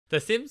The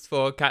Sims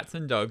 4 Cats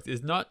and Dogs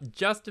is not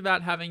just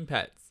about having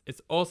pets.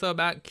 It's also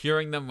about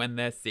curing them when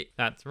they're sick.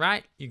 That's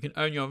right, you can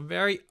own your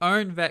very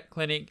own vet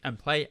clinic and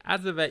play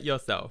as a vet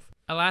yourself.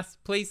 Alas,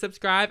 please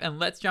subscribe and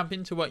let's jump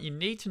into what you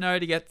need to know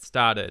to get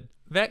started.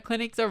 Vet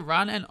clinics are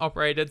run and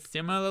operated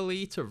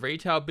similarly to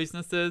retail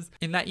businesses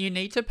in that you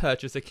need to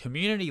purchase a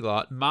community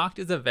lot marked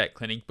as a vet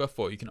clinic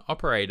before you can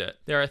operate it.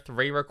 There are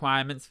 3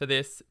 requirements for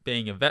this,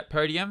 being a vet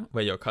podium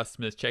where your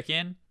customers check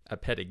in, a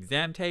pet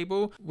exam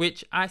table,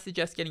 which I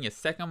suggest getting a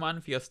second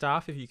one for your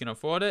staff if you can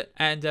afford it,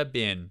 and a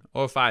bin,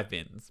 or 5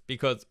 bins,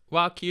 because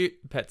while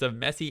cute, pets are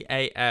messy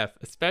AF,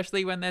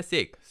 especially when they're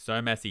sick. So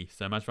messy,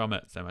 so much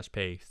vomit, so much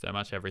pee, so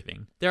much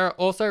everything. There are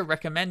also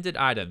recommended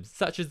items,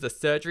 such as the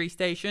surgery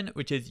station,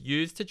 which is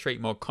used to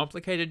treat more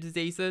complicated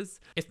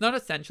diseases. It's not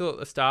essential at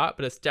the start,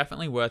 but it's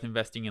definitely worth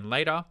investing in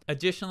later.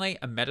 Additionally,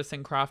 a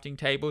medicine crafting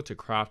table to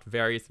craft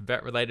various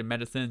vet-related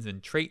medicines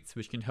and treats,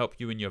 which can help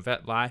you in your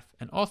vet life,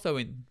 and also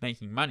in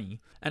making money.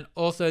 And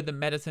also the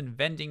medicine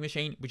vending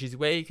machine, which is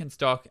where you can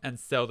stock and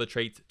sell the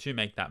treats to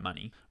make that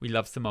money. We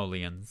love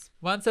simoleons.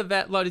 Once a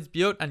vet lot is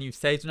built and you've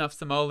saved enough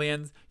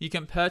simoleons, you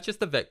can purchase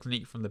the vet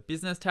clinic from the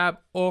business tab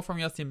or from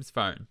your Sims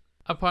phone.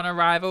 Upon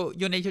arrival,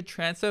 you'll need to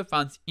transfer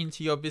funds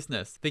into your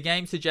business. The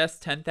game suggests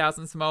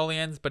 10,000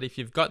 simoleons, but if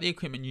you've got the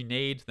equipment you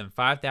need, then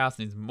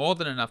 5,000 is more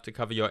than enough to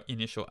cover your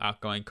initial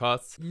outgoing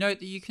costs. Note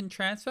that you can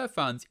transfer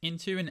funds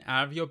into and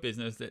out of your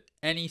business at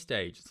any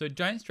stage, so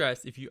don't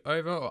stress if you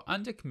over or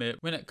undercommit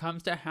when it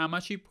comes to how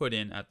much you put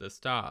in at the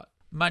start.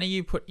 Money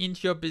you put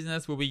into your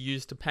business will be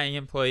used to pay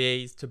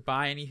employees, to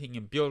buy anything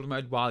in build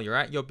mode while you're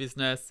at your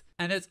business,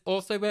 and it's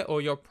also where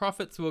all your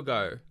profits will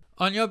go.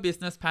 On your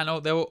business panel,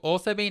 there will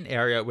also be an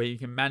area where you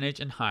can manage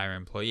and hire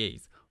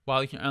employees.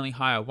 While you can only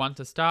hire 1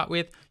 to start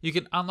with, you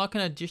can unlock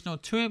an additional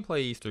 2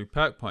 employees through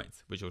Perk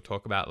points, which we'll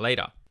talk about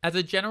later. As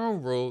a general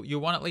rule,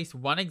 you'll want at least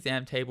 1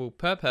 exam table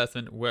per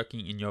person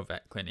working in your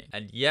vet clinic.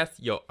 And yes,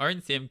 your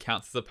own sim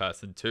counts as a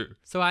person too.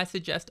 So I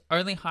suggest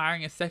only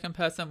hiring a second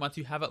person once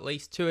you have at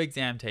least 2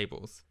 exam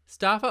tables.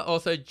 Staff are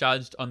also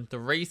judged on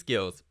 3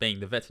 skills, being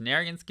the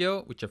veterinarian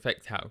skill, which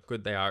affects how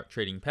good they are at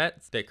treating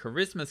pets, their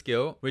charisma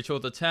skill, which will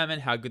determine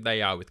how good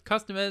they are with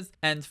customers,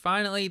 and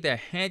finally their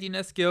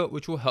handiness skill,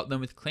 which will help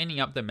them with cleaning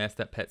up the mess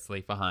that pets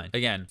leave behind.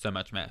 Again, so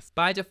much mess.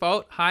 By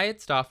default,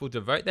 hired staff will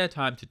devote their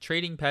time to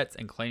treating pets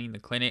and cleaning the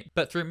clinic,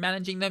 but through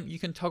managing them, you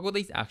can toggle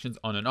these actions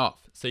on and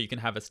off, so you can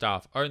have a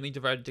staff only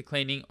devoted to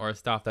cleaning or a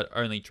staff that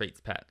only treats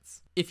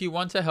pets. If you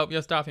want to help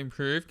your staff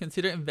improve,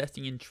 consider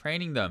investing in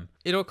training them.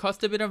 It'll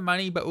cost a bit of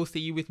money, but will see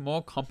you with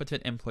more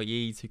competent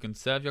employees who can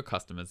serve your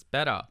customers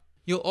better.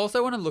 You'll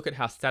also want to look at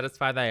how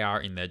satisfied they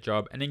are in their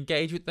job and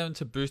engage with them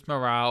to boost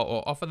morale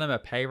or offer them a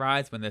pay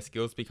rise when their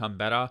skills become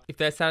better. If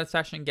their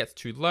satisfaction gets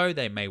too low,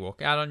 they may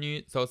walk out on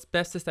you, so it's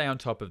best to stay on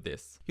top of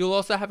this. You'll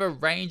also have a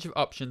range of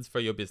options for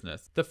your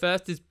business. The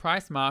first is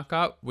price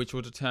markup, which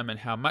will determine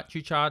how much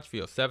you charge for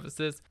your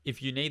services.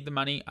 If you need the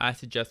money, I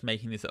suggest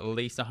making this at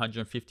least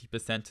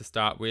 150% to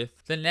start with.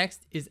 The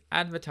next is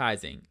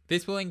advertising.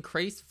 This will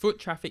increase foot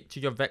traffic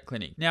to your vet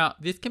clinic. Now,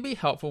 this can be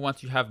helpful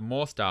once you have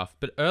more staff,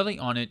 but early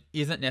on it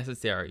isn't necessary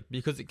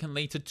because it can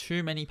lead to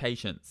too many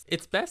patients.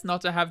 It's best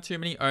not to have too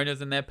many owners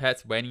and their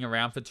pets waiting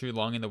around for too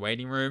long in the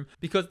waiting room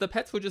because the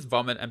pets will just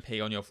vomit and pee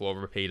on your floor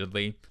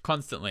repeatedly,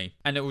 constantly,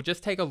 and it will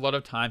just take a lot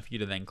of time for you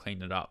to then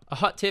clean it up. A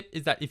hot tip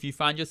is that if you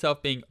find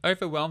yourself being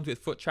overwhelmed with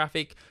foot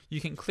traffic, you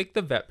can click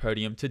the vet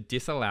podium to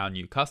disallow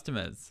new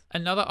customers.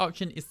 Another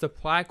option is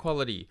supply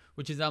quality,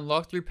 which is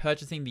unlocked through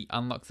purchasing the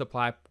Unlock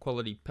Supply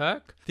Quality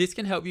perk. This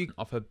can help you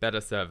offer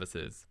better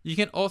services. You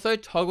can also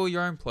toggle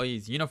your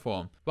employee's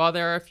uniform. While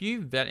there are a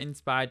few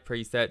vet-inspired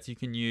presets you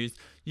can use,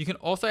 you can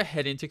also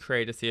head into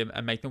Create a Sim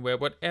and make them wear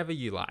whatever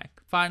you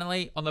like.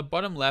 Finally, on the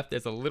bottom left,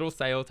 there's a little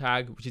sale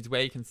tag, which is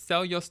where you can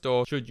sell your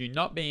store should you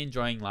not be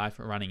enjoying life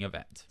running a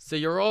vet. So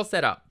you're all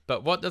set up,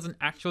 but what does an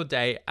actual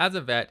day as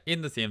a vet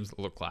in The Sims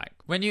look like?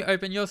 When you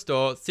open your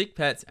store, sick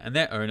pets and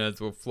their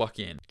owners will flock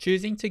in.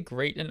 Choosing to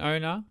greet an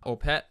owner or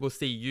pet will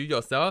see you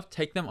yourself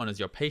take them on as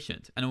your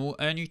patient, and it will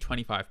earn you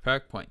 25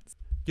 perk points.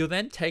 You'll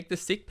then take the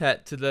sick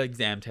pet to the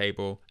exam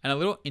table and a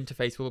little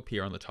interface will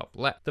appear on the top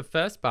left. The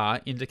first bar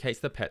indicates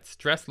the pet's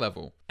stress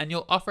level, and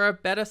you'll offer a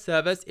better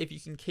service if you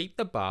can keep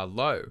the bar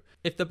low.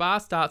 If the bar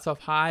starts off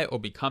high or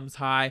becomes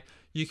high,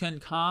 you can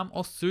calm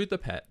or soothe the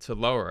pet to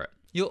lower it.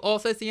 You'll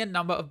also see a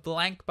number of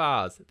blank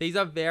bars. These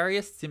are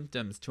various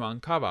symptoms to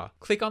uncover.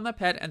 Click on the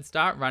pet and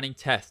start running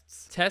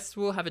tests. Tests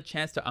will have a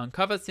chance to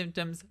uncover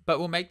symptoms, but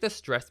will make the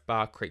stress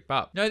bar creep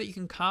up. Know that you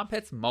can calm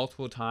pets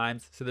multiple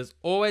times, so there's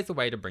always a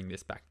way to bring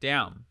this back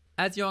down.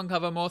 As you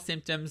uncover more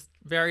symptoms,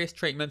 various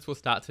treatments will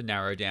start to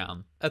narrow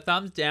down. A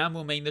thumbs down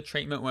will mean the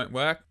treatment won't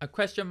work, a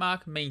question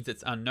mark means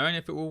it's unknown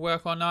if it will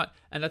work or not,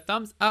 and a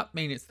thumbs up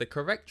means it's the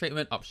correct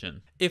treatment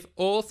option. If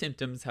all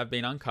symptoms have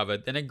been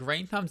uncovered, then a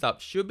green thumbs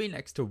up should be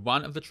next to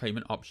one of the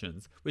treatment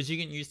options, which you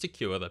can use to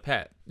cure the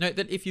pet. Note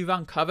that if you've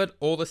uncovered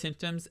all the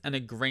symptoms and a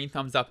green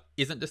thumbs up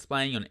isn't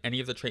displaying on any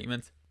of the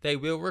treatments, they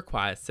will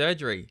require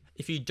surgery.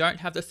 If you don't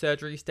have the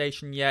surgery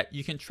station yet,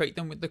 you can treat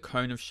them with the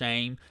cone of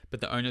shame,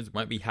 but the owners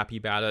won't be happy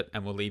about it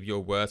and will leave you a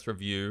worse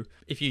review.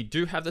 If you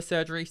do have the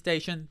surgery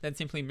station, then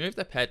simply move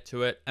the pet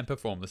to it and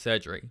perform the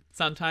surgery.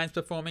 Sometimes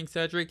performing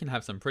surgery can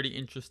have some pretty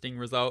interesting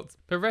results,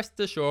 but rest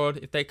assured,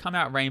 if they come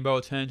out rainbow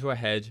or turn to a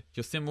hedge,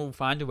 your sim will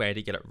find a way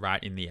to get it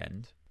right in the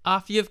end.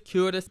 After you've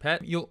cured a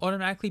pet, you'll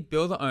automatically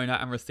bill the owner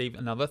and receive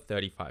another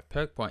 35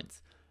 perk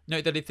points.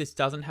 Note that if this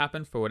doesn't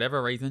happen for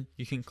whatever reason,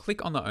 you can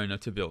click on the owner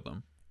to bill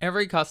them.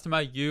 Every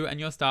customer you and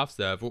your staff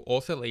serve will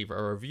also leave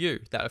a review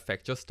that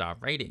affects your star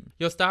rating.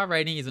 Your star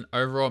rating is an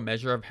overall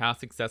measure of how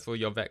successful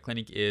your vet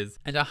clinic is,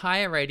 and a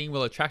higher rating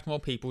will attract more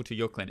people to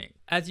your clinic.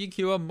 As you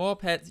cure more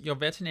pets, your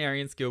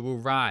veterinarian skill will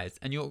rise,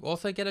 and you'll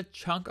also get a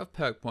chunk of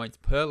perk points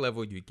per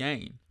level you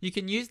gain. You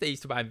can use these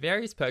to buy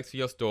various perks for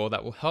your store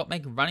that will help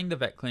make running the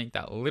vet clinic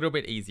that little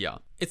bit easier.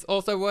 It's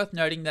also worth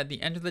noting that at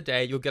the end of the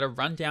day, you'll get a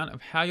rundown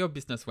of how your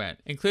business went,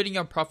 including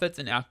your profits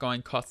and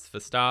outgoing costs for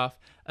staff,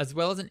 as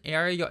well as an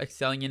area you're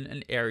excelling in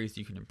and areas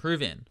you can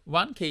improve in.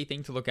 One key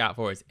thing to look out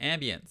for is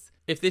ambience.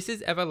 If this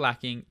is ever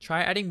lacking,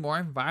 try adding more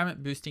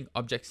environment boosting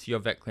objects to your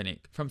vet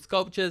clinic, from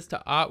sculptures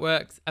to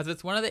artworks, as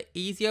it's one of the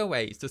easier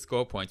ways to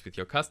score points with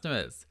your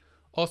customers.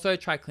 Also,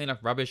 try clean up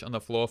rubbish on the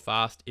floor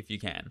fast if you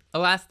can.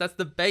 Alas, that's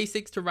the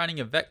basics to running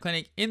a vet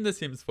clinic in The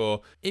Sims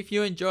 4. If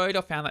you enjoyed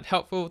or found that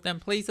helpful, then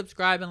please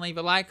subscribe and leave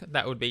a like.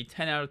 That would be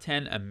 10 out of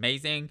 10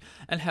 amazing.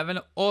 And have an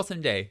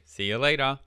awesome day. See you later.